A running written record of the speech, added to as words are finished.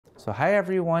So hi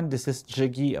everyone, this is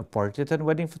Jiggie, a portrait and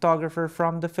wedding photographer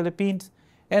from the Philippines,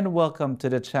 and welcome to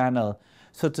the channel.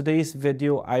 So today's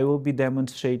video, I will be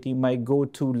demonstrating my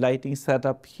go-to lighting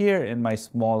setup here in my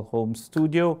small home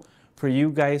studio. For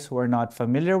you guys who are not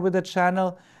familiar with the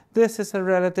channel, this is a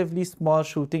relatively small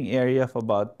shooting area of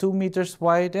about 2 meters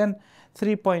wide and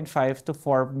 3.5 to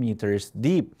 4 meters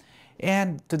deep.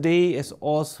 And today is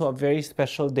also a very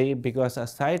special day because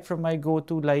aside from my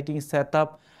go-to lighting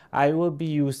setup, I will be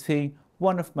using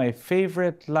one of my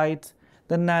favorite lights,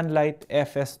 the Nanlite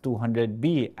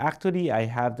FS200B. Actually, I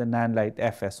have the Nanlite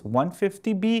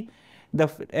FS150B, the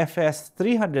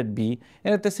FS300B,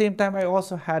 and at the same time, I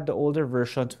also had the older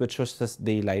versions, which was just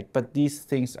daylight. But these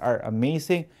things are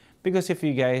amazing because if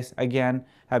you guys, again,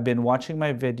 have been watching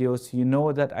my videos, you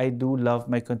know that I do love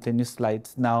my continuous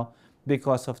lights now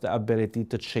because of the ability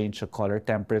to change the color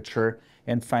temperature.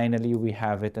 And finally, we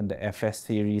have it in the FS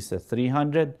series, the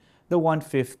 300, the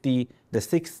 150, the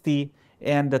 60,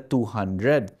 and the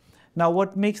 200. Now,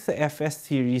 what makes the FS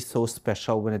series so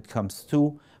special when it comes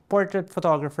to portrait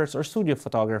photographers or studio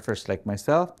photographers like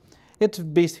myself? It's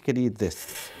basically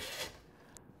this.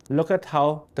 Look at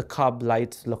how the cob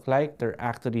lights look like. They're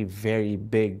actually very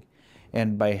big.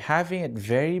 And by having it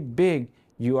very big,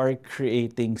 you are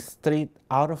creating straight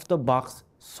out of the box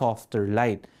softer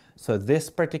light. So this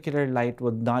particular light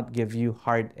would not give you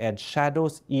hard edge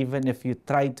shadows even if you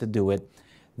tried to do it.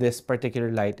 This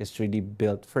particular light is really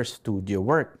built for studio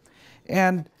work.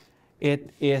 And it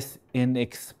is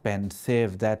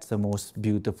inexpensive. That's the most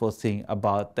beautiful thing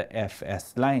about the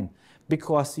FS line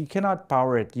because you cannot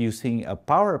power it using a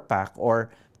power pack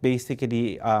or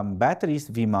basically batteries,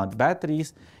 V-mount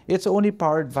batteries. It's only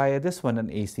powered via this one, an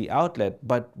AC outlet.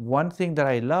 But one thing that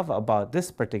I love about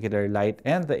this particular light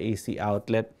and the AC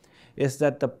outlet is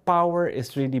that the power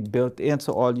is really built in.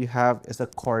 So all you have is a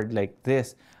cord like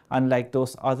this. Unlike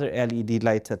those other LED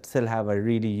lights that still have a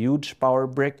really huge power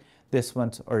brick, this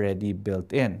one's already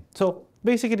built in. So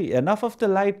basically enough of the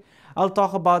light. I'll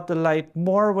talk about the light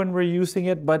more when we're using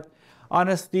it, but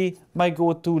honestly, my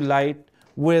go-to light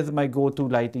with my go-to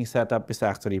lighting setup is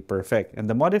actually perfect. And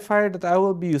the modifier that I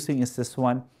will be using is this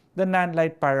one, the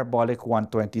Nanlite Parabolic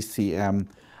 120cm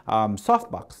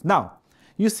softbox. Now,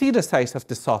 you see the size of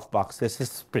the softbox. This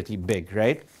is pretty big,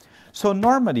 right? So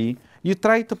normally, you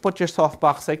try to put your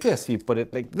softbox like this. You put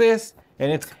it like this,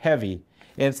 and it's heavy.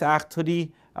 And it's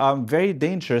actually very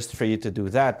dangerous for you to do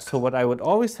that. So what I would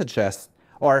always suggest,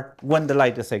 or when the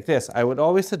light is like this, I would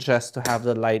always suggest to have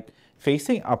the light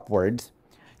facing upwards.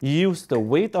 Use the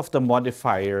weight of the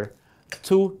modifier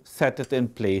to set it in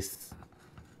place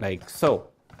like so.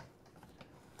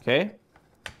 Okay?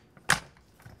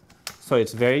 So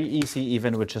it's very easy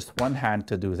even with just one hand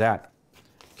to do that.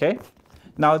 Okay?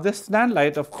 Now this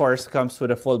Nanlite, of course, comes with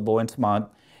a full Bowens mount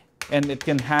and it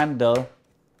can handle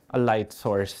a light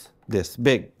source this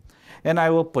big. And I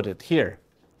will put it here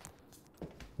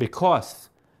because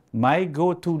my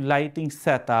go-to lighting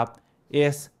setup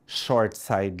is short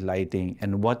side lighting.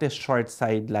 And what is short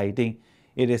side lighting?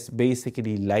 It is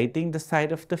basically lighting the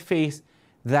side of the face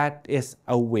that is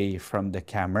away from the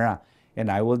camera. And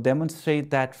I will demonstrate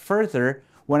that further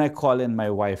when I call in my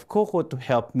wife Coco to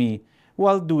help me,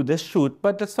 well, do this shoot.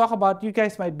 But let's talk about, you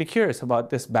guys might be curious about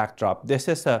this backdrop. This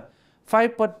is a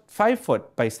 5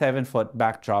 foot by 7 foot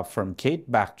backdrop from Kate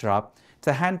Backdrop. It's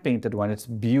a hand painted one. It's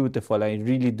beautiful. I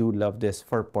really do love this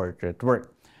for portrait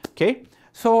work. Okay.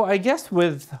 So I guess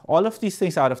with all of these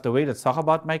things out of the way, let's talk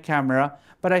about my camera.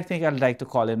 But I think I'd like to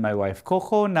call in my wife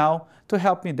Coco now to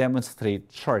help me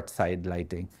demonstrate short side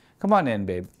lighting. Come on in,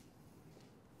 babe.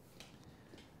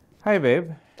 Hi,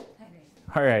 babe. Hi, babe.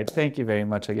 All right. Thank you very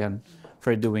much again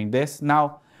for doing this.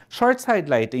 Now, short side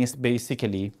lighting is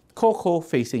basically Coco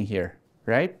facing here,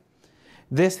 right?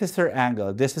 This is her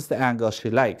angle. This is the angle she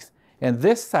likes. And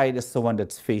this side is the one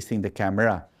that's facing the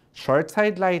camera. Short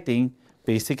side lighting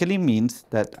basically means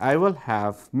that I will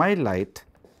have my light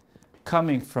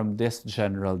coming from this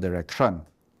general direction.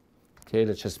 Okay,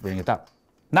 let's just bring it up.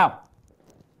 Now,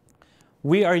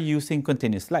 we are using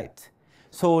continuous light.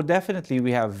 So definitely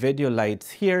we have video lights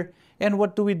here. And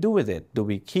what do we do with it? Do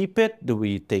we keep it? Do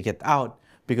we take it out?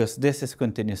 Because this is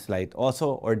continuous light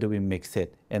also, or do we mix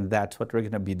it? And that's what we're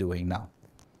going to be doing now.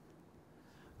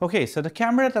 Okay, so the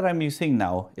camera that I'm using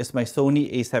now is my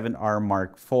Sony a7R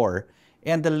Mark IV.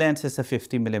 And the lens is a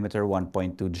 50mm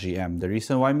 1.2 GM. The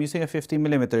reason why I'm using a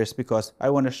 50mm is because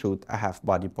I want to shoot a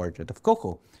half-body portrait of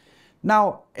Coco.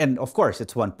 Now, and of course,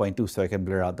 it's 1.2, so I can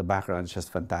blur out the background. It's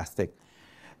just fantastic.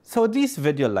 So these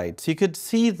video lights, you could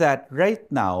see that right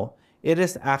now, it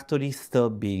is actually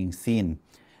still being seen.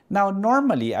 Now,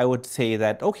 normally, I would say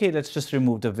that, okay, let's just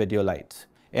remove the video lights.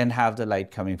 and have the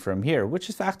light coming from here, which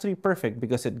is actually perfect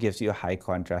because it gives you a high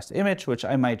contrast image, which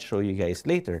I might show you guys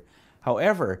later.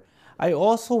 However, I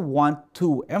also want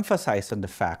to emphasize on the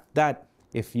fact that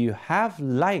if you have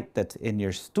light that's in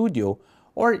your studio,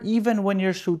 or even when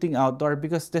you're shooting outdoor,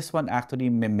 because this one actually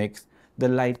mimics the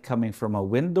light coming from a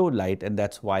window light, and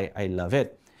that's why I love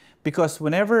it. Because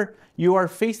whenever you are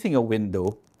facing a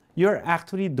window, you're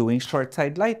actually doing short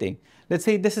side lighting. Let's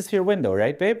say this is your window,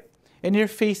 right, babe? And you're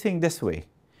facing this way.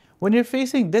 When you're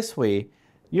facing this way,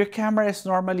 your camera is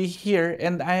normally here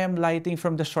and I am lighting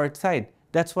from the short side.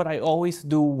 That's what I always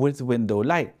do with window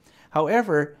light.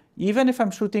 However, even if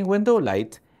I'm shooting window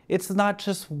light, it's not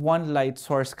just one light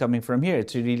source coming from here.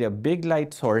 It's really a big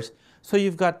light source. So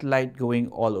you've got light going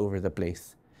all over the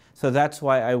place. So that's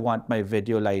why I want my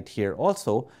video light here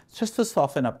also, just to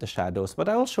soften up the shadows. But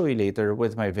I will show you later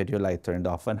with my video light turned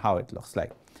off and how it looks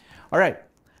like. All right.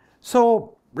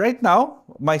 So right now,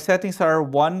 my settings are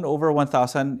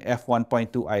 1/1000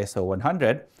 f1.2 ISO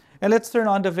 100. And let's turn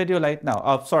on the video light now.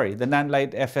 Oh, sorry, the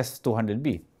Nanlite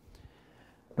FS200B.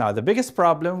 Now, the biggest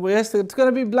problem is it's going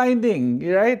to be blinding,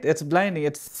 right? It's blinding.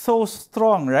 It's so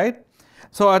strong, right?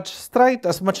 So I'll just try it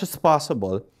as much as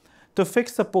possible to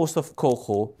fix the pose of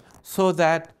Coco so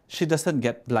that she doesn't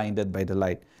get blinded by the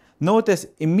light. Notice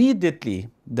immediately,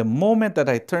 the moment that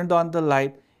I turned on the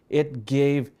light, it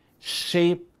gave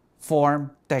shape,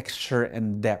 form, texture,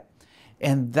 and depth.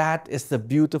 And that is the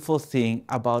beautiful thing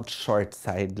about short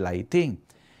side lighting.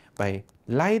 By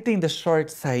lighting the short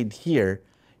side here,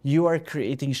 you are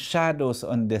creating shadows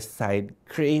on this side,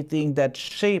 creating that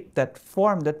shape, that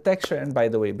form, that texture. And by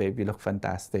the way, babe, you look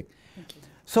fantastic. Thank you.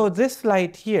 So this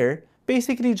light here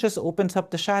basically just opens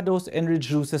up the shadows and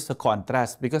reduces the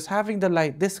contrast, because having the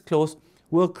light this close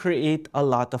will create a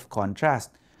lot of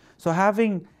contrast. So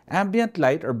having ambient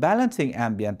light or balancing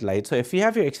ambient light, so if you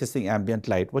have your existing ambient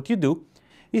light, what you do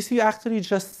is you actually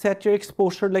just set your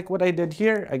exposure like what I did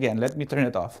here. Again, let me turn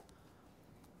it off.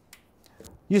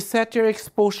 You set your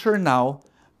exposure now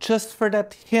just for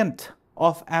that hint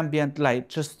of ambient light,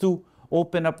 just to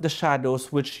open up the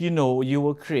shadows, which you know you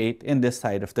will create in this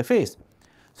side of the face.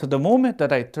 So the moment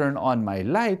that I turn on my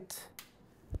light,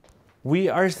 we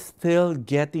are still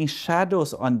getting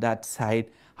shadows on that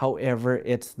side. However,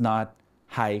 it's not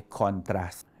high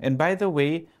contrast. And by the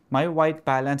way, my white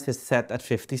balance is set at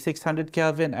 5600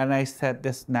 Kelvin, and I set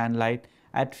this Nanlite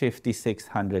at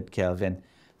 5600 Kelvin.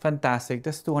 Fantastic.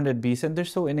 That's 200 Bs, and they're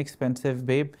so inexpensive,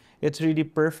 babe. It's really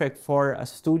perfect for a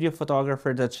studio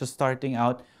photographer that's just starting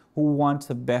out, who wants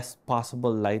the best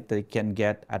possible light they can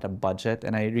get at a budget.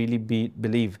 And I really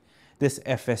believe this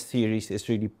FS series is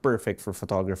really perfect for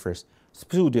photographers,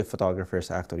 studio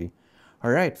photographers actually.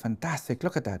 All right, fantastic.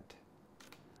 Look at that.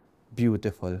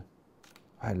 Beautiful.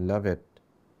 I love it.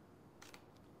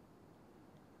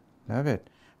 Love it.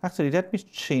 Actually, let me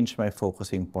change my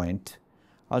focusing point.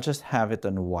 I'll just have it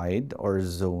on wide or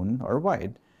zone or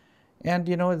wide. And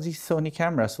you know, these Sony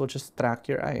cameras will just track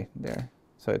your eye there.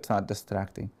 So it's not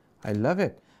distracting. I love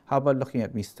it. How about looking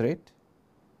at me straight?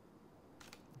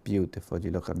 Beautiful. You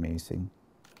look amazing.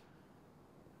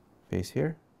 Face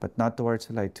here, but not towards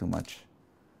the light too much.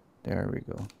 There we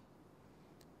go.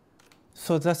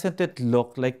 So doesn't it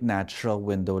look like natural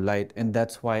window light? And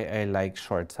that's why I like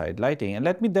short side lighting. And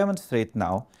let me demonstrate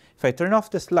now. If I turn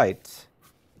off this light,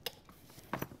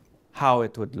 how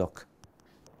it would look.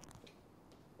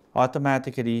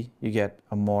 Automatically, you get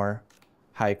a more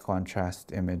high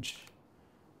contrast image.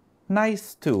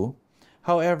 Nice too.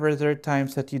 However, there are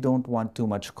times that you don't want too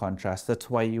much contrast. That's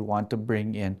why you want to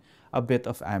bring in a bit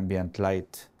of ambient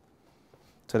light.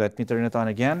 So let me turn it on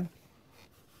again.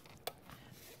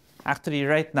 Actually,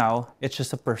 right now, it's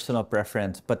just a personal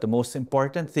preference. But the most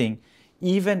important thing,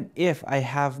 even if I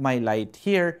have my light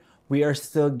here, we are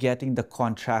still getting the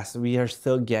contrast. We are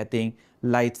still getting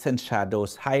lights and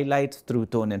shadows, highlights, true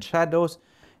tone, and shadows.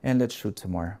 And let's shoot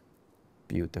some more.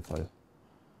 Beautiful.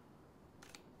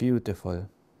 Beautiful.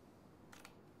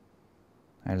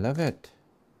 I love it.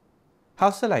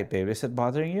 How's the light, babe? Is it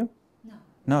bothering you? No.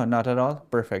 No, not at all?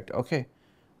 Perfect. Okay,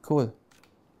 cool.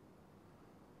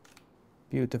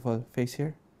 Beautiful. Face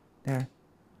here. There.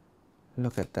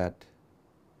 Look at that.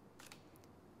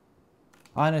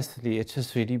 Honestly, it's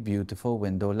just really beautiful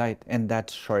window light, and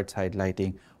that's short side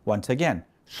lighting. Once again,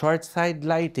 short side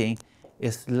lighting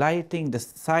is lighting the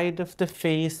side of the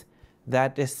face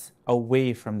that is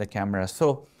away from the camera.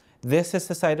 So this is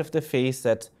the side of the face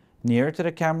that's near to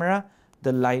the camera.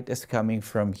 The light is coming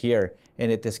from here,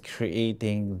 and it is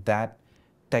creating that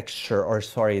texture, or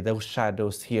sorry, those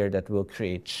shadows here that will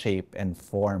create shape and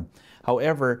form.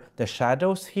 However, the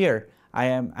shadows here, I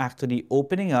am actually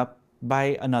opening up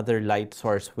by another light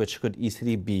source, which could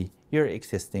easily be your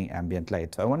existing ambient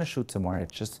light. So I want to shoot some more.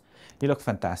 It's just, you look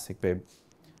fantastic, babe.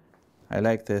 I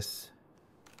like this.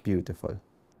 Beautiful.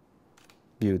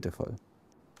 Beautiful.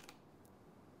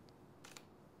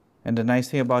 And the nice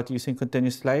thing about using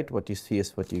continuous light, what you see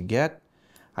is what you get.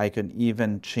 I can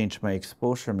even change my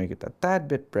exposure, make it a tad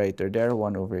bit brighter there,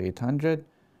 1/800.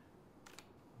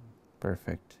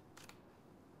 Perfect.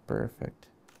 Perfect.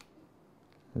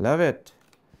 Love it.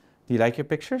 Do you like your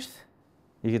pictures?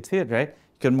 You can see it, right?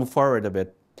 You can move forward a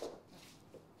bit.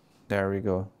 There we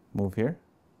go. Move here.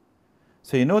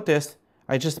 So you notice,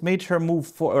 I just made her move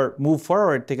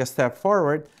forward, take a step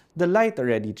forward. The light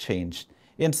already changed.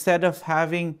 Instead of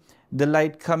having the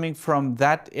light coming from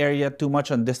that area too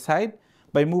much on this side,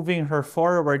 by moving her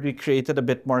forward, we created a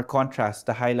bit more contrast.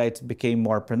 The highlights became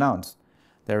more pronounced.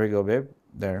 There we go, babe.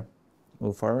 There.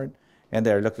 Move forward. And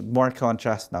there, look, more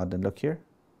contrast now. Then look here.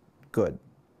 Good.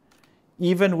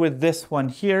 Even with this one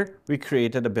here, we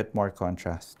created a bit more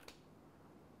contrast.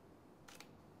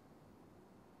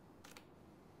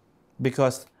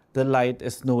 Because the light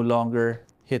is no longer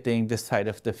hitting this side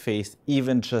of the face,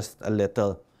 even just a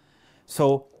little.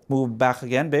 So move back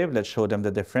again, babe. Let's show them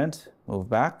the difference. Move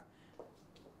back.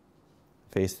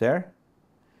 Face there.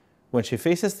 When she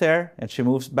faces there and she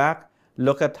moves back,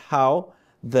 look at how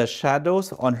the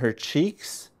shadows on her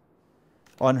cheeks,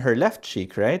 on her left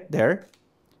cheek, right there,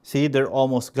 see, they're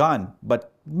almost gone,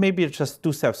 but maybe just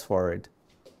 2 steps forward.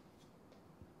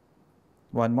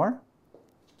 One more.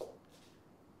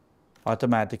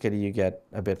 Automatically, you get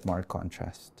a bit more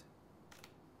contrast.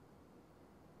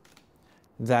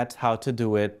 That's how to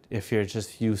do it if you're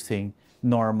just using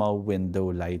normal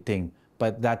window lighting.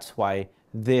 But that's why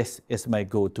this is my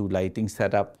go-to lighting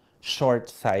setup, short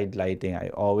side lighting. I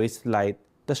always light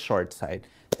the short side.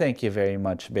 Thank you very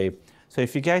much, babe. So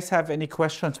if you guys have any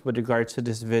questions with regards to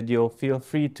this video, feel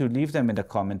free to leave them in the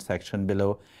comment section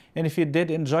below. And if you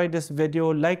did enjoy this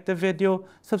video, like the video,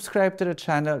 subscribe to the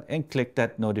channel, and click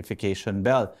that notification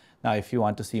bell. Now, if you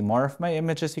want to see more of my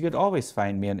images, you could always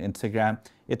find me on Instagram.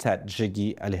 It's at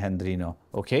Jiggie Alejandrino.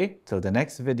 Okay, till the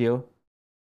next video.